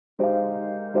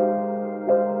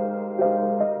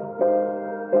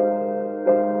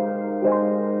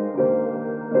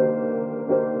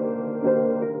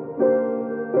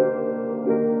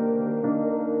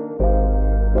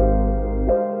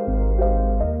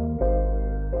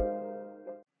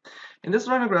In this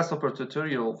Rhino Grasshopper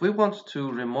tutorial, we want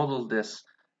to remodel this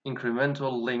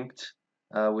incremental linked,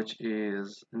 which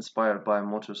is inspired by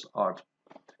Motor's art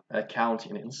account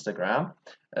in Instagram.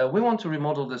 We want to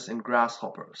remodel this in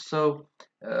Grasshopper. So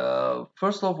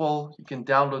first of all, you can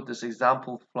download this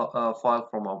example file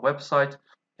from our website,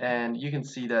 and you can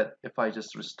see that if I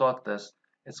just restart this,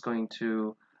 it's going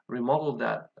to remodel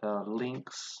that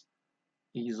links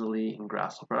easily in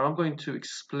Grasshopper. And I'm going to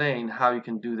explain how you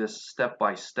can do this step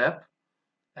by step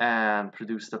and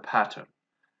produce the pattern.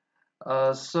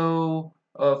 First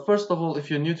of all, if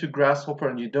you're new to Grasshopper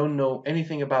and you don't know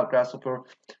anything about Grasshopper,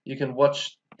 you can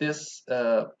watch this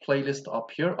playlist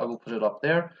up here. I will put it up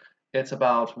there. It's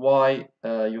about why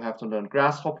you have to learn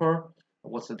Grasshopper,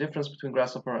 what's the difference between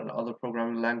Grasshopper and other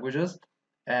programming languages,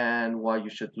 and why you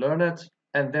should learn it.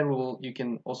 And then you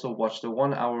can also watch the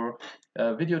 1-hour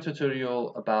video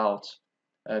tutorial about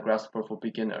Grasshopper for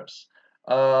beginners.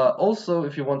 Also,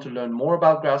 if you want to learn more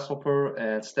about Grasshopper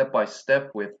and step by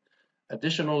step with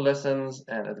additional lessons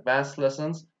and advanced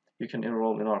lessons, you can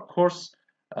enroll in our course.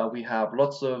 We have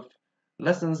lots of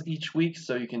lessons each week,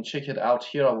 so you can check it out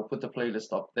here. I will put the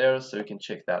playlist up there so you can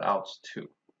check that out too.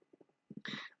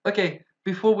 Okay,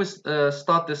 before we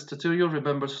start this tutorial,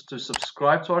 remember to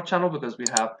subscribe to our channel because we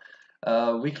have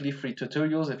weekly free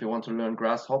tutorials if you want to learn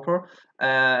Grasshopper,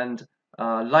 and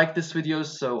like this video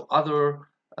so other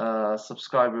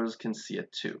subscribers can see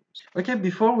it too. Okay,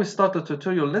 before we start the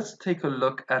tutorial, let's take a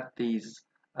look at these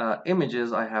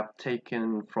images I have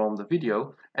taken from the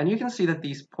video, and you can see that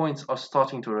these points are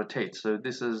starting to rotate. So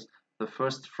this is the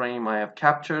first frame I have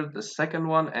captured, the second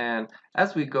one, and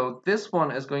as we go, this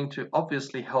one is going to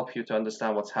obviously help you to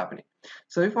understand what's happening.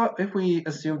 So if we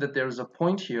assume that there is a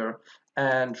point here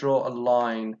and draw a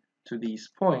line to these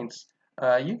points,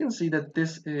 you can see that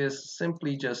this is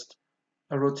simply just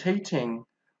a rotating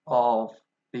of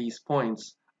these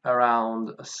points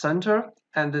around a center,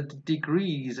 and the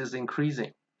degrees is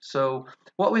increasing. So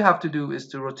what we have to do is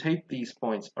to rotate these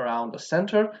points around the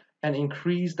center and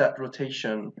increase that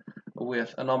rotation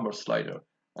with a number slider.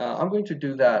 I'm going to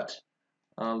do that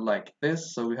like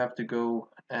this. So we have to go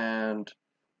and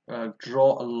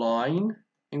draw a line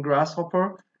in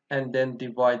Grasshopper and then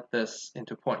divide this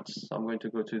into points. So I'm going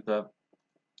to go to the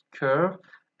curve,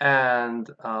 and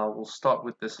we'll start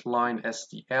with this line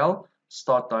SDL,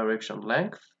 start direction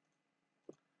length,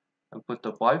 and put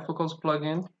the bifocals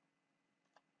plugin.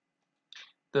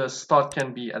 The start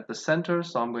can be at the center,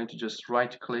 so I'm going to just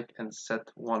right click and set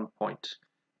one point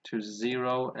to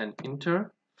 0 and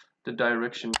enter. The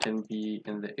direction can be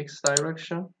in the X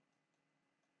direction,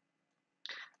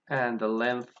 and the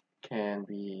length can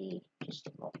be just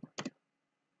a number.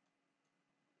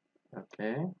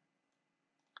 Okay,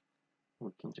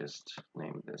 we can just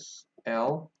name this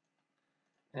L,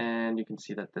 and you can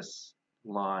see that this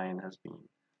line has been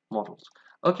modeled.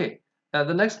 Okay,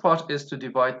 the next part is to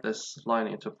divide this line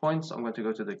into points. I'm going to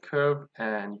go to the curve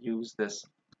and use this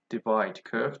divide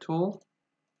curve tool.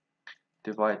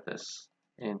 Divide this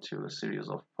into a series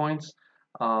of points.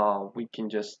 We can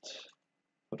just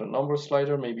put a number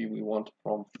slider. Maybe we want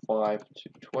from 5 to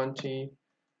 20.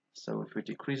 So if we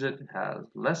decrease it, it has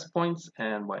less points,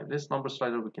 and by this number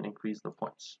slider we can increase the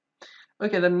points.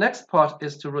 Okay, the next part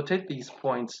is to rotate these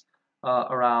points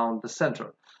around the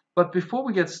center. But before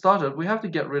we get started, we have to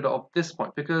get rid of this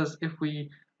point, because if we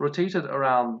rotate it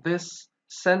around this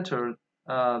center,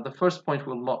 the first point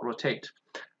will not rotate.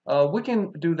 We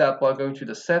can do that by going to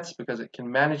the sets, because it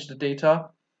can manage the data,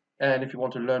 and if you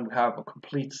want to learn, we have a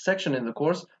complete section in the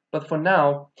course. But for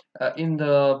now, in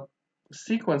the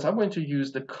sequence, I'm going to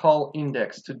use the call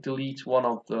index to delete one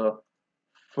of the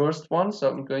first one. So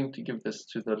I'm going to give this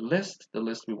to the list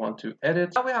we want to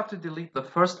edit. Now we have to delete the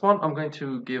first one. I'm going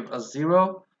to give a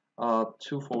 0,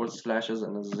 2 forward slashes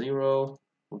and a 0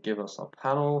 will give us a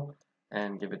panel,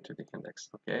 and give it to the index.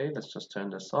 Okay, let's just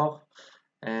turn this off,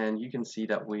 and you can see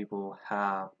that we will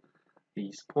have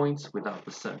these points without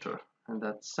the center, and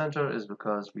that center is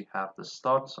because we have the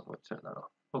start, so we'll turn that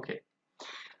off. Okay,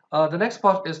 the next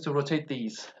part is to rotate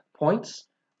these points.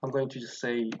 I'm going to just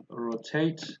say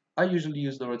rotate. I usually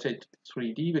use the rotate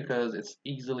 3D because it's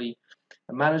easily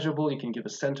manageable. You can give a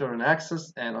center and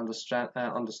axis, and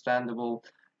understandable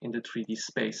in the 3D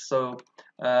space. So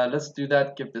let's do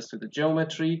that. Give this to the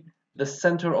geometry. The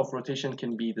center of rotation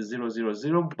can be the 0, 0,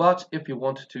 0, but if you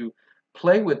want to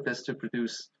play with this to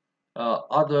produce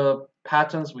other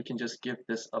patterns, we can just give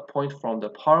this a point from the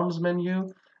params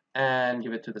menu and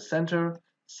give it to the center,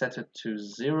 set it to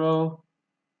 0,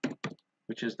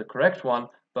 which is the correct one,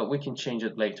 but we can change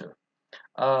it later.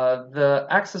 The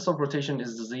axis of rotation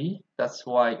is Z, that's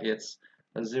why it's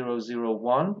 0, 0,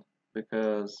 1,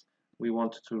 because we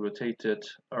want to rotate it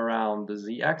around the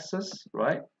z-axis,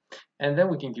 right? And then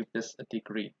we can give this a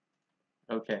degree.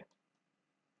 Okay.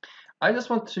 I just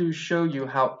want to show you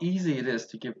how easy it is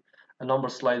to give a number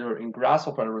slider in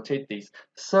Grasshopper and rotate these.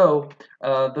 So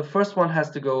the first one has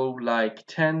to go like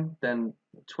 10, then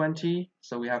 20.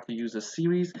 So we have to use a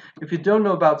series. If you don't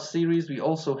know about series, we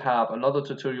also have another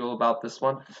tutorial about this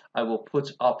one. I will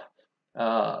put up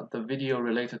the video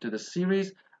related to the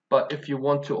series. But if you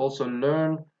want to also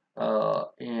learn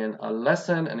in a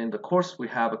lesson and in the course, we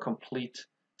have a complete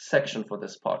section for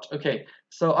this part. Okay,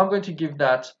 so I'm going to give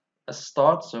that a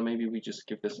start, so maybe we just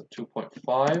give this a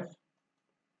 2.5.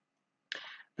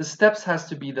 The steps has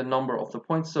to be the number of the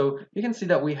points, so you can see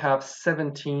that we have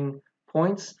 17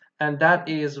 points, and that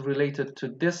is related to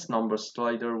this number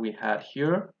slider we had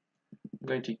here. I'm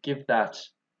going to give that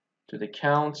to the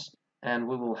count, and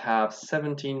we will have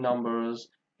 17 numbers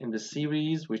in the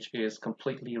series, which is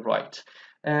completely right.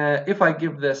 If I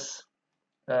give this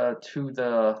to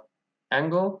the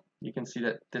angle, you can see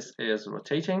that this is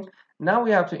rotating. Now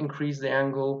we have to increase the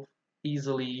angle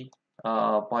easily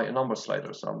by a number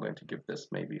slider. So I'm going to give this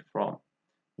maybe from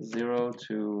 0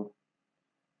 to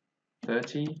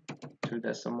 30, 2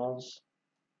 decimals,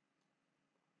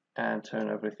 and turn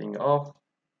everything off.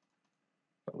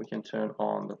 But we can turn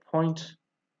on the point.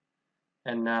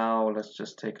 And now let's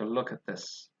just take a look at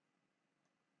this.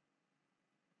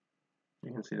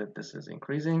 You can see that this is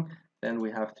increasing. Then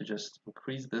we have to just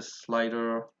increase this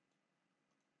slider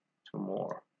to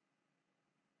more.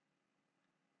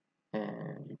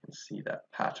 And you can see that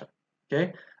pattern.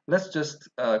 Okay, let's just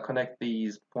connect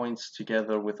these points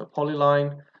together with a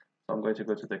polyline. So I'm going to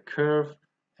go to the curve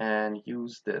and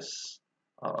use this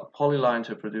polyline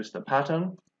to produce the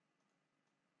pattern.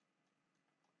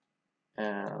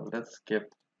 And let's give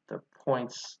the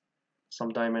points some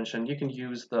dimension. You can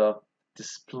use the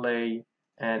display,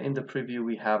 and in the preview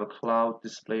we have a cloud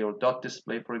display or dot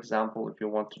display, for example, if you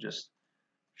want to just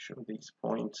show these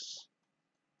points.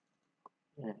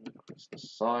 And increase the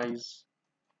size.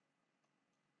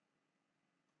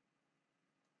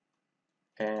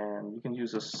 And you can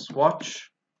use a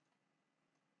swatch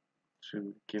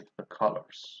to give the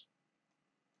colors.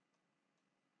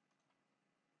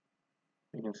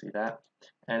 You can see that.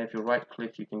 And if you right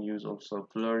click, you can use also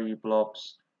blurry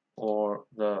blobs or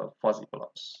the fuzzy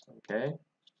blobs. Okay.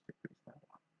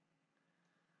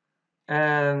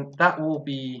 And that will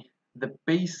be the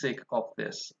basic of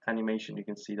this animation. You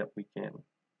can see that we can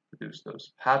produce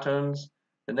those patterns.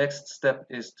 The next step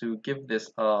is to give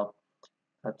this a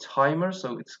timer,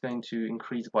 so it's going to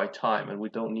increase by time, and we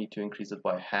don't need to increase it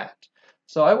by hand.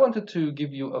 So I wanted to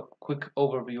give you a quick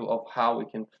overview of how we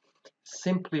can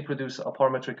simply produce a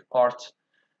parametric art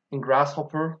in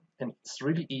Grasshopper, and it's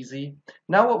really easy.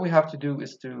 Now what we have to do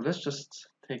is let's just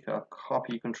take a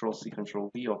copy, Control-C,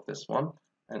 Control-V of this one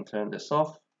and turn this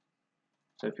off.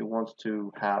 So if you want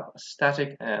to have a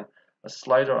static and a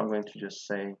slider, I'm going to just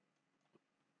say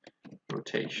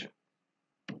rotation.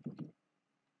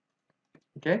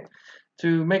 Okay,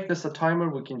 to make this a timer,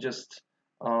 we can just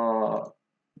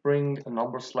bring a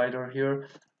number slider here.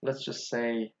 Let's just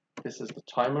say this is the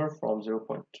timer from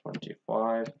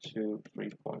 0.25 to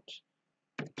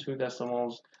 3.2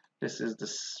 decimals. This is the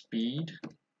speed.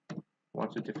 I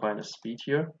want to define a speed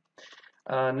here.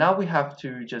 Now we have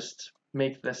to just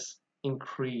make this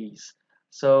increase.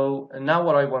 So now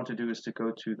what I want to do is to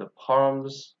go to the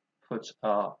params, put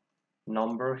a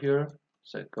number here,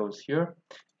 so it goes here,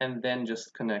 and then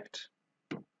just connect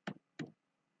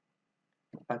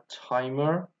a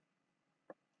timer.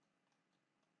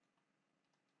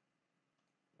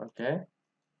 Okay,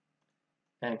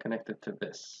 and connect it to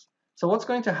this. So what's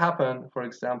going to happen, for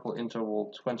example,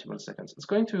 interval 20 milliseconds, it's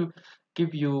going to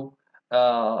give you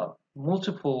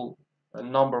multiple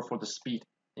number for the speed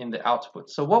in the output.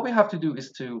 So what we have to do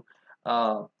is to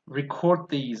record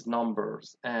these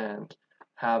numbers and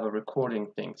have a recording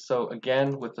thing. So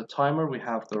again, with the timer, we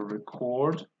have the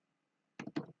record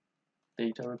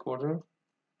data recorder. I'm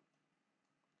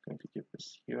going to give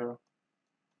this here.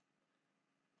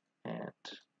 And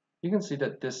you can see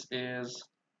that this is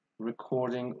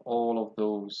recording all of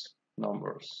those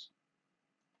numbers.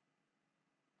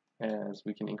 As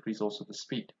we can increase also the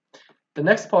speed. The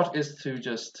next part is to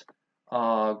just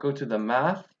go to the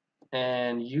math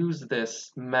and use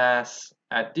this mass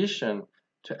addition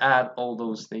to add all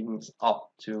those things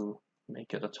up to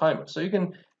make it a timer. So you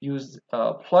can use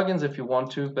plugins if you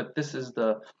want to, but this is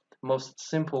the most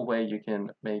simple way you can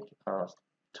make a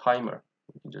timer.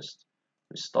 You can just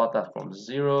start that from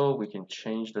 0. We can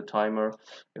change the timer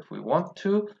if we want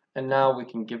to, and now we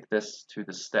can give this to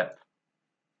the step.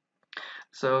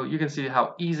 So you can see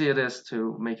how easy it is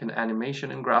to make an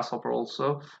animation in Grasshopper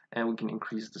also, and we can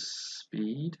increase the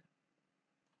speed.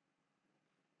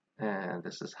 And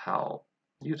this is how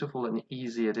beautiful and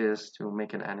easy it is to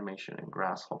make an animation in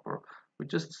Grasshopper with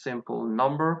just a simple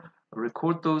number.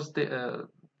 Record the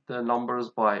numbers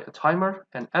by a timer,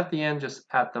 and at the end just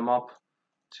add them up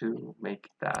to make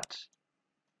that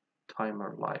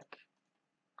timer-like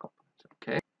component.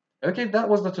 Okay. Okay, that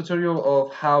was the tutorial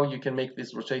of how you can make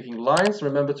these rotating lines.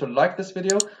 Remember to like this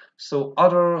video so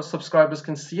other subscribers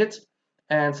can see it,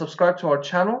 and subscribe to our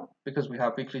channel because we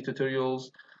have weekly tutorials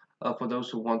for those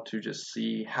who want to just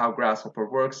see how Grasshopper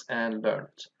works and learn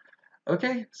it.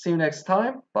 Okay, see you next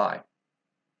time. Bye.